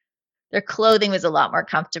 and their clothing was a lot more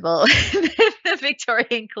comfortable than the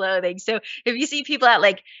Victorian clothing. So if you see people at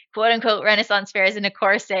like quote unquote Renaissance fairs in a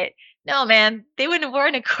corset, no, man, they wouldn't have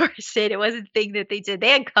worn a corset. It wasn't a thing that they did. They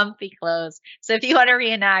had comfy clothes. So if you want to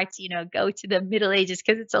reenact, go to the Middle Ages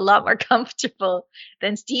because it's a lot more comfortable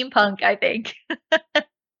than steampunk, I think.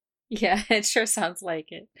 Yeah, it sure sounds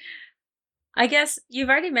like it. I guess you've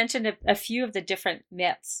already mentioned a few of the different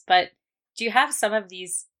myths, but do you have some of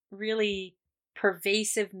these really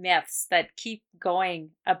pervasive myths that keep going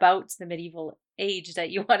about the medieval age that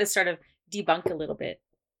you want to sort of debunk a little bit?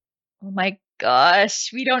 Oh my gosh,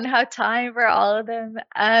 we don't have time for all of them.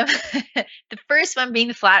 The first one being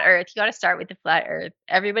the flat earth. You got to start with the flat earth.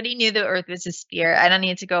 Everybody knew the earth was a sphere. I don't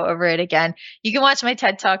need to go over it again. You can watch my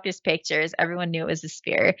TED Talk. There's pictures. Everyone knew it was a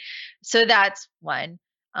sphere. So that's one.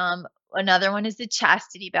 Another one is the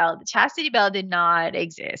chastity belt. The chastity belt did not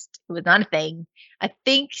exist. It was not a thing. I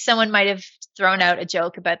think someone might have thrown out a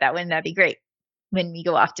joke about that. Wouldn't that be great when we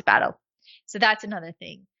go off to battle? So that's another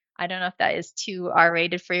thing. I don't know if that is too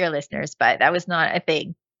R-rated for your listeners, but that was not a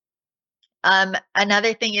thing.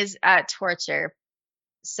 Another thing is torture.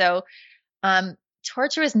 So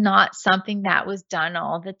torture is not something that was done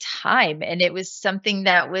all the time. And it was something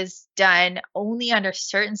that was done only under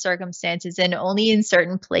certain circumstances and only in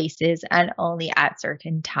certain places and only at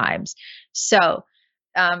certain times. So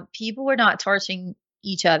people were not torturing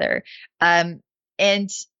each other. And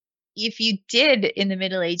if you did in the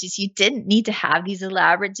Middle Ages, you didn't need to have these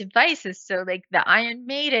elaborate devices. So, like the Iron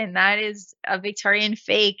Maiden, that is a Victorian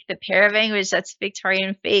fake. The pair of anguish, that's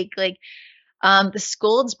Victorian fake. Like the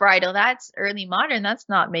Scold's Bridle, that's early modern. That's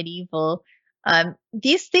not medieval.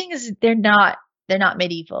 These things, they're not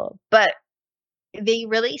medieval, but they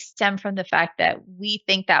really stem from the fact that we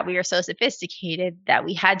think that we are so sophisticated that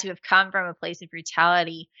we had to have come from a place of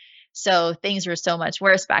brutality. So things were so much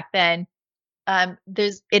worse back then.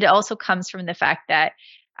 It also comes from the fact that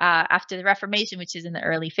after the Reformation, which is in the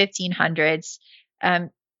early 1500s, um,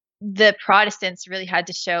 the Protestants really had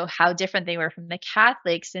to show how different they were from the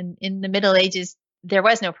Catholics. And in the Middle Ages, there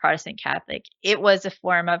was no Protestant Catholic. It was a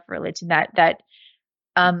form of religion that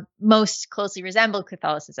most closely resembled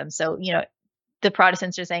Catholicism. So, the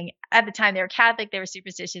Protestants are saying at the time they were Catholic, they were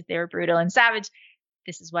superstitious, they were brutal and savage.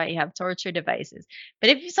 This is why you have torture devices. But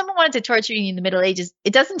if someone wanted to torture you in the Middle Ages,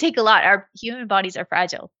 it doesn't take a lot. Our human bodies are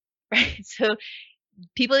fragile, right? So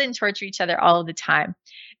people didn't torture each other all the time.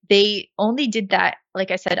 They only did that, like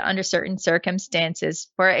I said, under certain circumstances.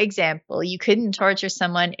 For example, you couldn't torture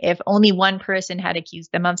someone if only one person had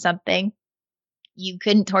accused them of something. You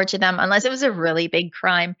couldn't torture them unless it was a really big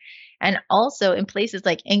crime. And also in places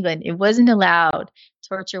like England, it wasn't allowed.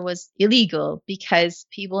 Torture was illegal because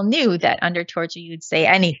people knew that under torture you'd say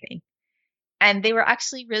anything. And they were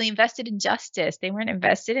actually really invested in justice. They weren't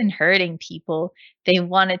invested in hurting people. They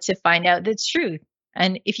wanted to find out the truth.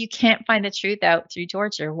 And if you can't find the truth out through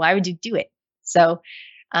torture, why would you do it? So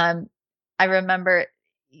um, I remember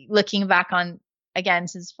looking back on, again,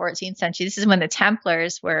 since 14th century, this is when the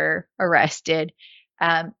Templars were arrested.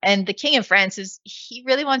 And the King of France, he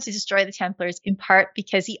really wanted to destroy the Templars in part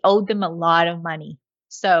because he owed them a lot of money.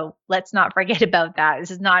 So let's not forget about that. This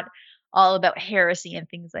is not all about heresy and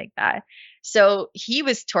things like that. So he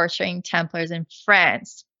was torturing Templars in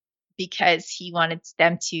France because he wanted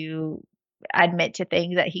them to admit to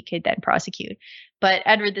things that he could then prosecute. But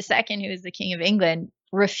Edward II, who is the King of England,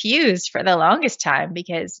 refused for the longest time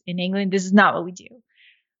because in England, this is not what we do.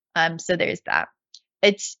 So there's that.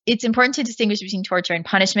 It's important to distinguish between torture and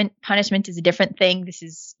punishment. Punishment is a different thing. This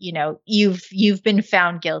is, you've been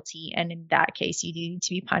found guilty, and in that case, you do need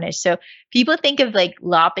to be punished. So people think of like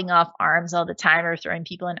lopping off arms all the time or throwing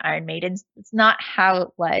people in Iron Maidens. It's not how it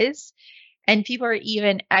was. And people are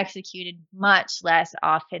even executed much less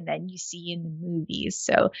often than you see in the movies.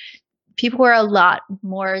 So people were a lot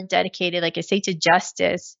more dedicated, like I say, to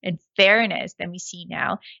justice and fairness than we see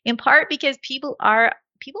now, in part because people are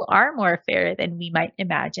more fair than we might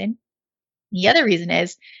imagine. The other reason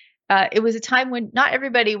is it was a time when not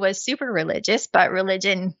everybody was super religious, but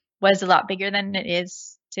religion was a lot bigger than it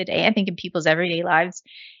is today, I think, in people's everyday lives.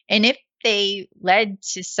 And if they led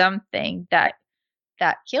to something that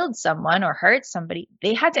killed someone or hurt somebody,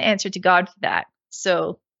 they had to answer to God for that.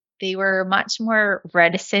 So they were much more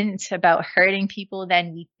reticent about hurting people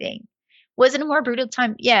than we think. Was it a more brutal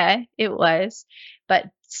time? Yeah, it was, but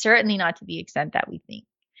certainly not to the extent that we think.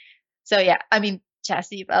 So yeah, I mean,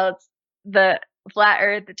 chastity belts, the flat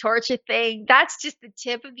earth, the torture thing, that's just the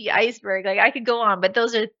tip of the iceberg. Like I could go on, but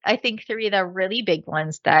those are, I think, three of the really big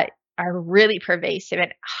ones that are really pervasive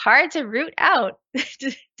and hard to root out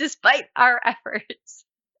despite our efforts.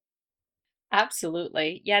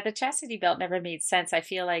 Absolutely. Yeah, the chastity belt never made sense. I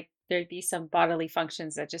feel like there'd be some bodily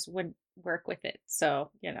functions that just wouldn't work with it. So.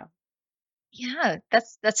 Yeah,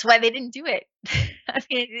 that's why they didn't do it. I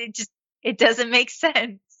mean, it doesn't make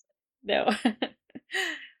sense. No.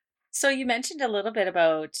 So you mentioned a little bit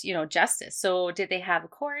about, justice. So did they have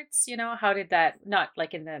courts? How did that, not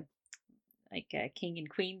like in the king and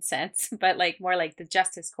queen sense, but like more like the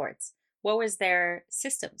justice courts? What was their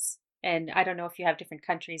systems? And I don't know if you have different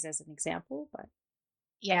countries as an example, but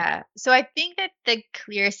Yeah. So I think that the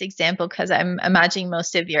clearest example, because I'm imagining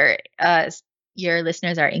most of your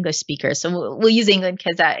listeners are English speakers, so we'll use England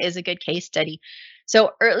because that is a good case study.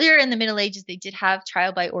 So earlier in the Middle Ages, they did have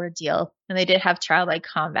trial by ordeal and they did have trial by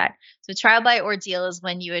combat. So trial by ordeal is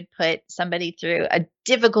when you would put somebody through a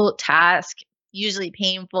difficult task, usually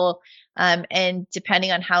painful, and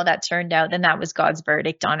depending on how that turned out, then that was God's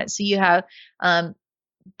verdict on it. So you have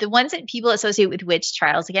the ones that people associate with witch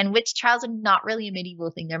trials. Again, witch trials are not really a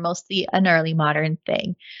medieval thing. They're mostly an early modern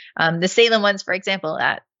thing. The Salem ones, for example,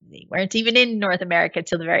 they weren't even in North America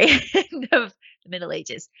till the very end of the Middle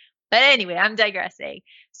Ages. But anyway, I'm digressing.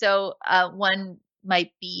 So one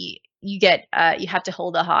might be you have to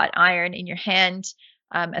hold a hot iron in your hand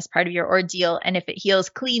as part of your ordeal. And if it heals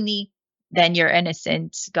cleanly, then you're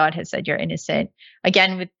innocent. God has said you're innocent.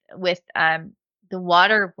 Again, with the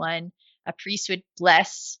water one, a priest would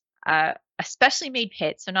bless a specially made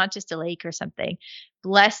pit, so not just a lake or something,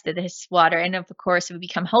 blessed this water. And of course, it would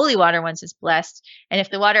become holy water once it's blessed. And if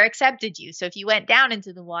the water accepted you, so if you went down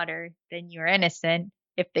into the water, then you're innocent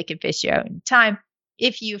if they could fish you out in time.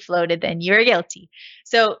 If you floated, then you're guilty.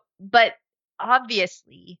 So, but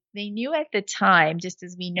obviously, they knew at the time, just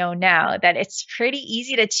as we know now, that it's pretty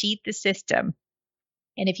easy to cheat the system.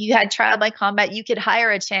 And if you had trial by combat, you could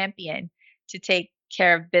hire a champion to take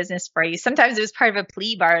care of business for you. Sometimes it was part of a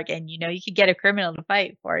plea bargain. You could get a criminal to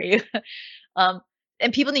fight for you. um,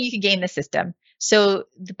 and people knew you could game the system. So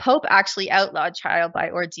the Pope actually outlawed trial by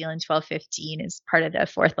ordeal in 1215 as part of the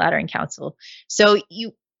Fourth Lateran Council. So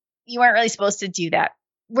you weren't really supposed to do that.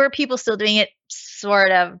 Were people still doing it?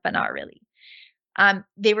 Sort of, but not really.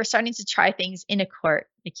 They were starting to try things in a court,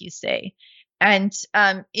 like you say. And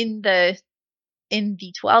in the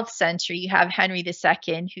 12th century, you have Henry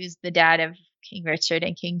II, who's the dad of King Richard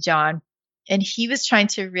and King John. And he was trying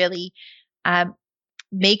to really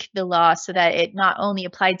make the law so that it not only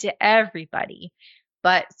applied to everybody,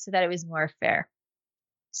 but so that it was more fair.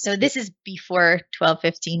 So this is before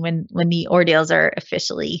 1215 when the ordeals are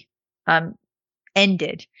officially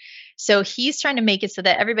ended. So he's trying to make it so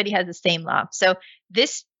that everybody has the same law. So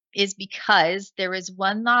this is because there was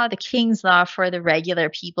one law, the king's law, for the regular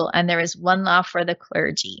people, and there was one law for the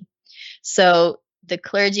clergy. So the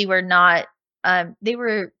clergy were not, they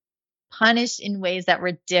were punished in ways that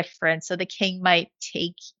were different. So the king might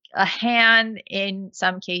take a hand. In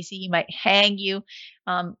some cases, he might hang you.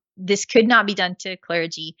 This could not be done to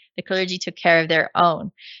clergy. The clergy took care of their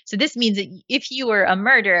own. So this means that if you were a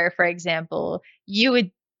murderer, for example, you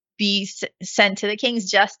would be sent to the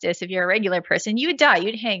king's justice. If you're a regular person, you would die.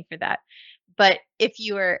 You'd hang for that. But if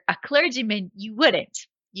you were a clergyman, you wouldn't.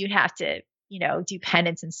 You'd have to, do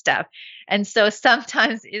penance and stuff. And so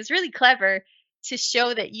sometimes it's really clever to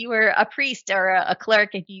show that you were a priest or a clerk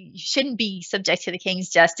and you shouldn't be subject to the king's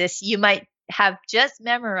justice. You might have just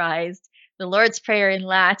memorized the Lord's Prayer in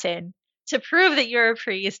Latin to prove that you're a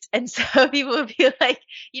priest. And so people would be like,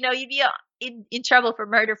 you'd be in trouble for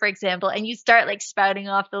murder, for example, and you start like spouting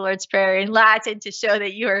off the Lord's Prayer in Latin to show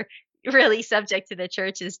that you're really subject to the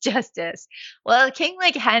church's justice. Well, a king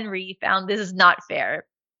like Henry found this is not fair.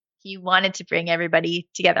 He wanted to bring everybody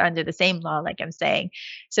together under the same law, like I'm saying.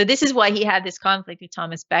 So this is why he had this conflict with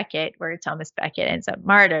Thomas Becket, where Thomas Becket ends up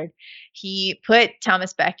martyred. He put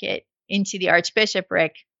Thomas Becket into the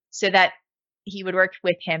archbishopric so that he would work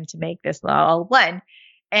with him to make this law all one.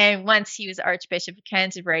 And once he was Archbishop of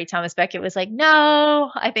Canterbury, Thomas Becket was like,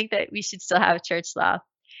 no, I think that we should still have a church law.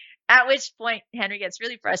 At which point, Henry gets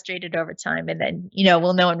really frustrated over time. And then,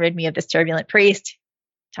 will no one rid me of this turbulent priest?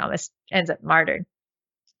 Thomas ends up martyred.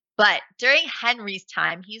 But during Henry's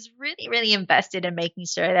time, he's really, really invested in making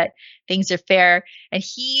sure that things are fair. And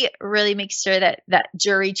he really makes sure that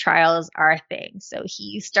jury trials are a thing. So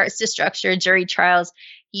he starts to structure jury trials.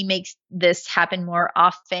 He makes this happen more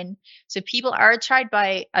often. So people are tried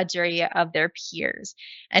by a jury of their peers.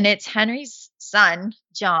 And it's Henry's son,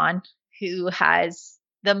 John, who has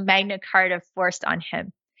the Magna Carta forced on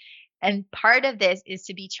him. And part of this is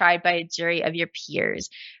to be tried by a jury of your peers.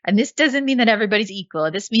 And this doesn't mean that everybody's equal.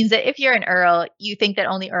 This means that if you're an earl, you think that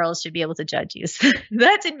only earls should be able to judge you. So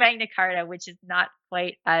that's in Magna Carta, which is not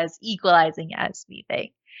quite as equalizing as we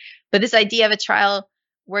think. But this idea of a trial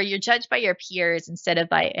where you're judged by your peers instead of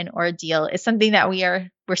by an ordeal is something that we're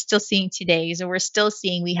still seeing today. So we're still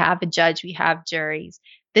seeing we have a judge, we have juries.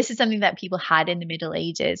 This is something that people had in the Middle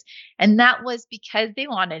Ages. And that was because they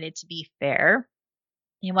wanted it to be fair.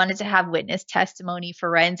 They wanted to have witness testimony,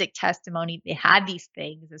 forensic testimony. They had these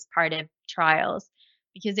things as part of trials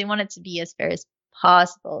because they wanted to be as fair as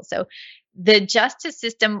possible. So the justice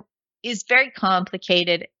system is very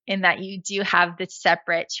complicated in that you do have the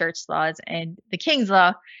separate church laws and the king's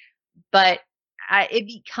law, but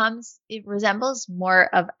it resembles more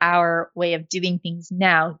of our way of doing things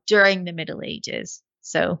now during the Middle Ages.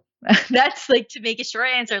 So that's like, to make a short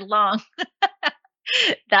answer long.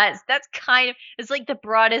 That's kind of, it's like the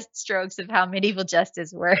broadest strokes of how medieval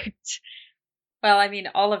justice worked. Well, I mean,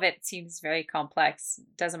 all of it seems very complex.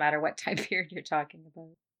 Doesn't matter what time period you're talking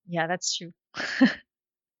about. Yeah, that's true.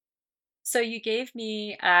 So you gave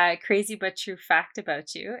me a crazy but true fact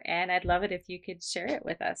about you, and I'd love it if you could share it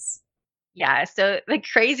with us. Yeah, so the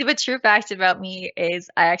crazy but true fact about me is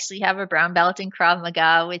I actually have a brown belt in Krav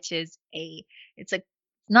Maga, which is it's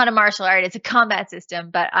not a martial art, it's a combat system,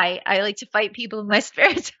 but I like to fight people in my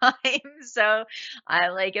spare time. So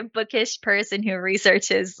I'm like a bookish person who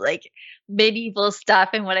researches like medieval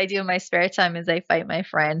stuff. And what I do in my spare time is I fight my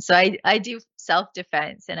friends. So I do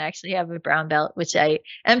self-defense and actually have a brown belt, which I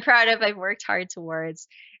am proud of. I've worked hard towards.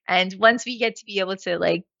 And once we get to be able to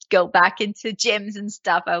like go back into gyms and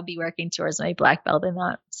stuff, I would be working towards my black belt in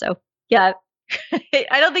that. So yeah,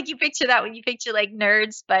 I don't think you picture that when you picture like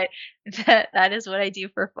nerds, but that is what I do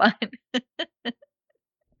for fun.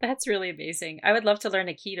 That's really amazing. I would love to learn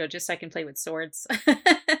Aikido just so I can play with swords.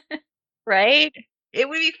 Right? It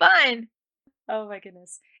would be fun. Oh my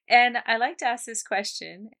goodness. And I like to ask this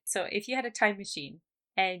question. So if you had a time machine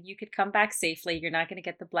and you could come back safely, you're not going to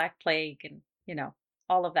get the Black Plague and,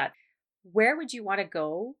 all of that. Where would you want to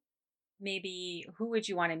go? Maybe who would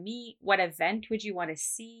you want to meet? What event would you want to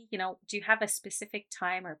see? Do you have a specific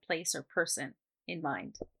time or place or person in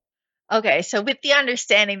mind? Okay, so with the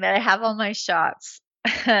understanding that I have all my shots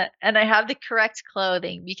and I have the correct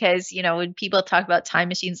clothing, because, when people talk about time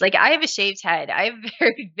machines, like I have a shaved head, I have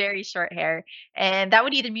very, very short hair, and that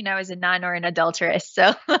would either mean I was a nun or an adulteress.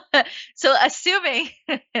 So, so assuming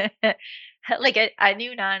like a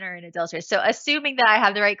new nun or an adulteress, so assuming that I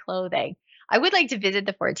have the right clothing, I would like to visit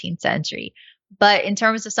the 14th century. But in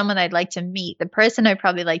terms of someone I'd like to meet, the person I'd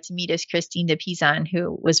probably like to meet is Christine de Pizan,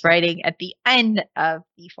 who was writing at the end of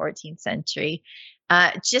the 14th century,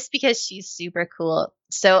 just because she's super cool.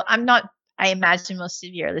 So I imagine most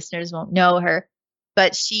of your listeners won't know her,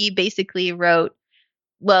 but she basically wrote,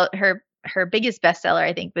 well, her biggest bestseller,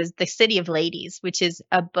 I think, was The City of Ladies, which is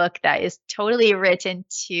a book that is totally written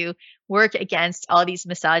to work against all these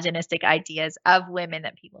misogynistic ideas of women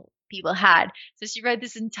that people had. So she wrote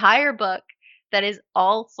this entire book that is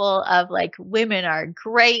all full of like, women are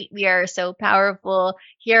great, we are so powerful.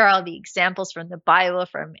 Here are all the examples from the Bible,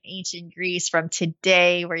 from ancient Greece, from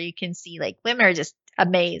today, where you can see like women are just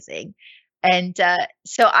amazing. And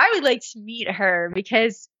so I would like to meet her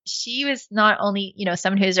because she was not only,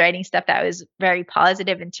 someone who's writing stuff that was very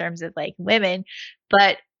positive in terms of like women,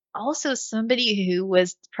 but also somebody who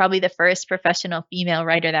was probably the first professional female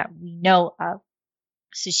writer that we know of.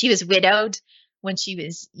 So she was widowed when she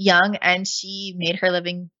was young, and she made her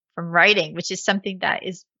living from writing, which is something that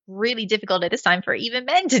is really difficult at this time for even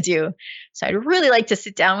men to do. So I'd really like to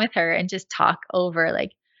sit down with her and just talk over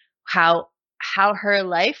like how her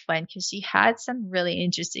life went, because she had some really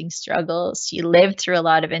interesting struggles. She lived through a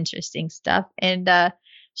lot of interesting stuff, and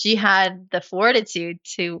she had the fortitude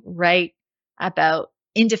to write about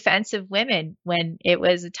in defense of women when it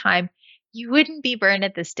was a time you wouldn't be burned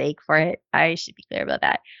at the stake for it. I should be clear about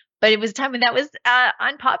that. But it was a time when that was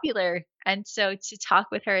unpopular. And so to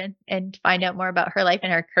talk with her and find out more about her life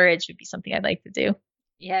and her courage would be something I'd like to do.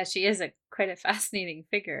 Yeah, she is quite a fascinating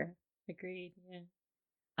figure. Agreed.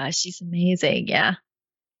 Yeah. She's amazing. Yeah.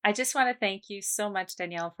 I just want to thank you so much,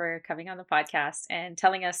 Danielle, for coming on the podcast and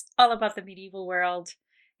telling us all about the medieval world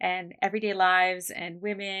and everyday lives and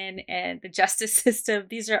women and the justice system.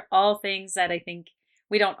 These are all things that I think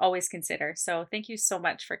we don't always consider. So thank you so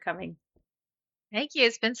much for coming. Thank you.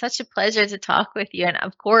 It's been such a pleasure to talk with you. And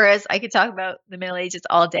of course, I could talk about the Middle Ages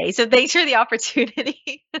all day. So thanks for the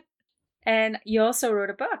opportunity. And you also wrote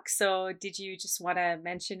a book. So did you just want to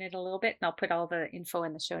mention it a little bit? And I'll put all the info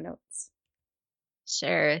in the show notes.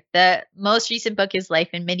 Sure. The most recent book is Life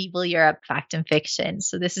in Medieval Europe, Fact and Fiction.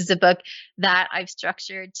 So this is a book that I've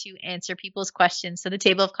structured to answer people's questions. So the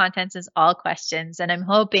table of contents is all questions. And I'm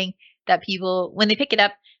hoping that people, when they pick it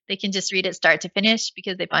up, they can just read it start to finish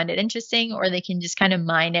because they find it interesting, or they can just kind of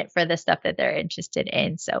mine it for the stuff that they're interested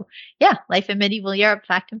in. So yeah, Life in Medieval Europe,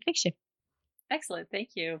 Fact and Fiction. Excellent. Thank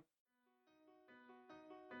you.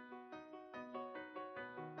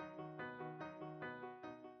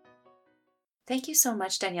 Thank you so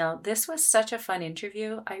much, Danielle. This was such a fun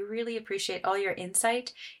interview. I really appreciate all your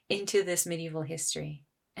insight into this medieval history.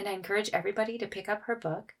 And I encourage everybody to pick up her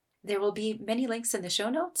book. There will be many links in the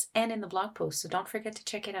show notes and in the blog post, so don't forget to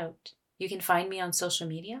check it out. You can find me on social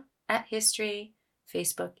media at History,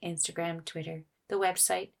 Facebook, Instagram, Twitter, the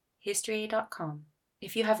website, history.com.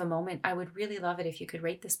 If you have a moment, I would really love it if you could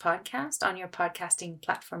rate this podcast on your podcasting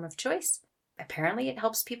platform of choice. Apparently, it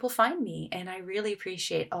helps people find me, and I really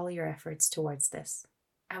appreciate all your efforts towards this.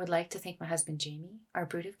 I would like to thank my husband Jamie, our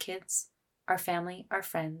brood of kids, our family, our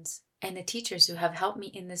friends, and the teachers who have helped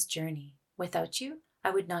me in this journey. Without you, I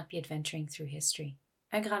would not be adventuring through history.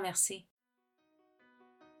 Un grand merci.